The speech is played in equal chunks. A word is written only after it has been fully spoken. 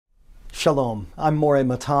Shalom, I'm Moreh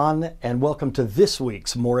Matan, and welcome to this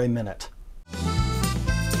week's Moreh Minute.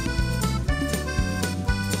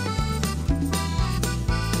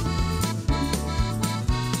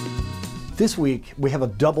 This week, we have a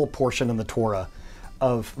double portion in the Torah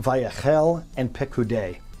of Vayakhel and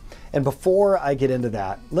Pekudei. And before I get into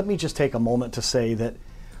that, let me just take a moment to say that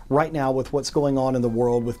right now, with what's going on in the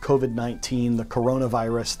world with COVID-19, the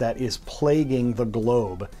coronavirus that is plaguing the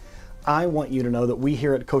globe, I want you to know that we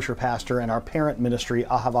here at Kosher Pastor and our parent ministry,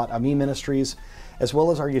 Ahavat Ammi Ministries, as well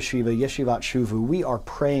as our yeshiva, Yeshivat Shuvu, we are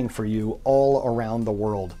praying for you all around the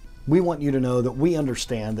world. We want you to know that we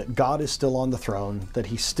understand that God is still on the throne, that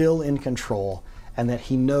He's still in control, and that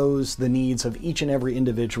He knows the needs of each and every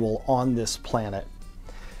individual on this planet.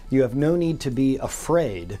 You have no need to be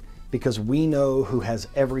afraid because we know who has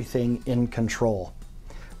everything in control.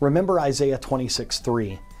 Remember Isaiah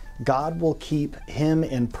 26:3. God will keep him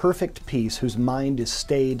in perfect peace whose mind is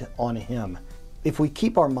stayed on Him. If we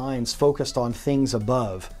keep our minds focused on things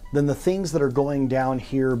above, then the things that are going down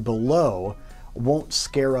here below won't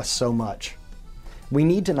scare us so much. We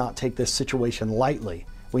need to not take this situation lightly.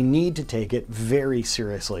 We need to take it very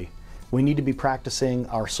seriously. We need to be practicing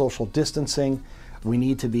our social distancing. We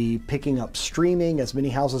need to be picking up streaming, as many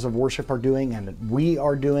houses of worship are doing, and we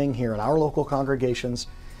are doing here in our local congregations.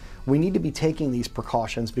 We need to be taking these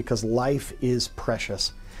precautions because life is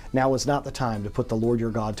precious. Now is not the time to put the Lord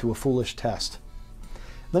your God to a foolish test.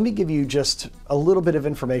 Let me give you just a little bit of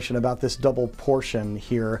information about this double portion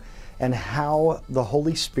here and how the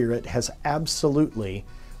Holy Spirit has absolutely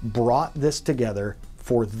brought this together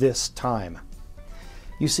for this time.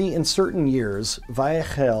 You see, in certain years,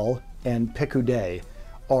 Vayakhel and Pekudei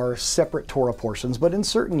are separate Torah portions, but in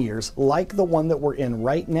certain years, like the one that we're in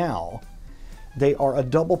right now, they are a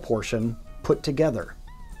double portion put together.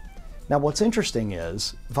 Now what's interesting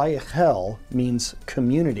is Vayakhel means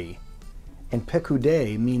community and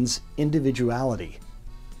Pekudei means individuality.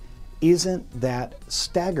 Isn't that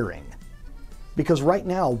staggering? Because right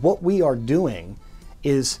now what we are doing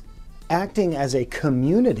is acting as a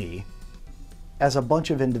community as a bunch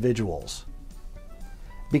of individuals.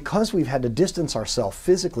 Because we've had to distance ourselves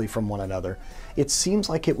physically from one another, it seems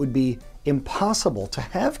like it would be impossible to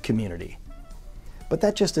have community. But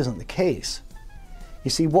that just isn't the case.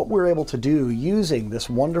 You see, what we're able to do using this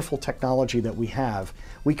wonderful technology that we have,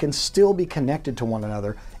 we can still be connected to one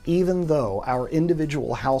another even though our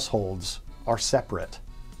individual households are separate.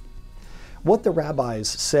 What the rabbis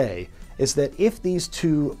say is that if these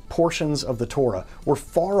two portions of the Torah were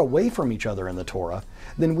far away from each other in the Torah,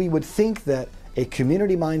 then we would think that a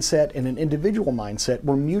community mindset and an individual mindset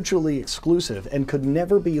were mutually exclusive and could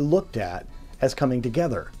never be looked at as coming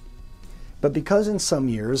together. But because in some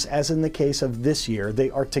years, as in the case of this year, they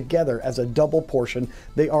are together as a double portion,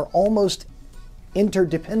 they are almost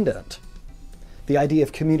interdependent. The idea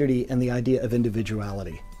of community and the idea of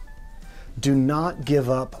individuality. Do not give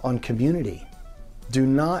up on community. Do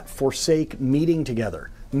not forsake meeting together.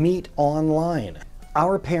 Meet online.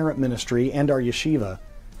 Our parent ministry and our yeshiva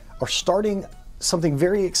are starting something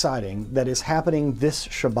very exciting that is happening this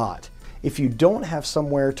Shabbat. If you don't have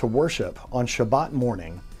somewhere to worship on Shabbat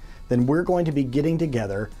morning, then we're going to be getting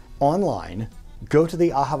together online. Go to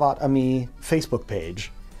the Ahavat Ammi Facebook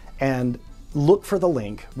page and look for the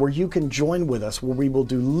link where you can join with us, where we will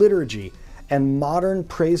do liturgy and modern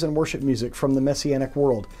praise and worship music from the Messianic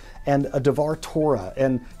world and a Devar Torah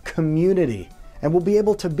and community. And we'll be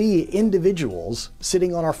able to be individuals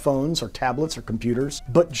sitting on our phones or tablets or computers,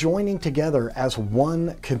 but joining together as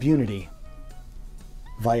one community.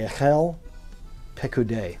 Vayakhel,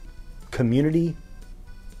 Pekudei, community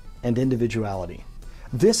and individuality.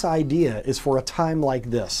 This idea is for a time like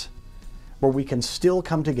this, where we can still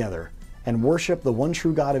come together and worship the one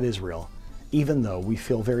true God of Israel, even though we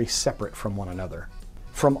feel very separate from one another.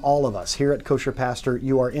 From all of us here at Kosher Pastor,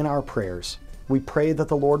 you are in our prayers. We pray that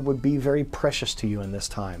the Lord would be very precious to you in this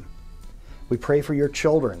time. We pray for your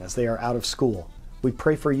children as they are out of school. We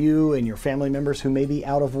pray for you and your family members who may be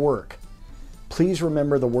out of work. Please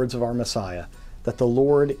remember the words of our Messiah, that the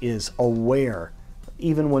Lord is aware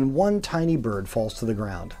even when one tiny bird falls to the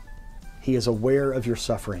ground. He is aware of your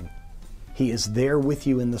suffering. He is there with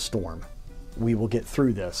you in the storm. We will get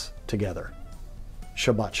through this together.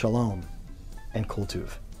 Shabbat Shalom and Kol Tuv.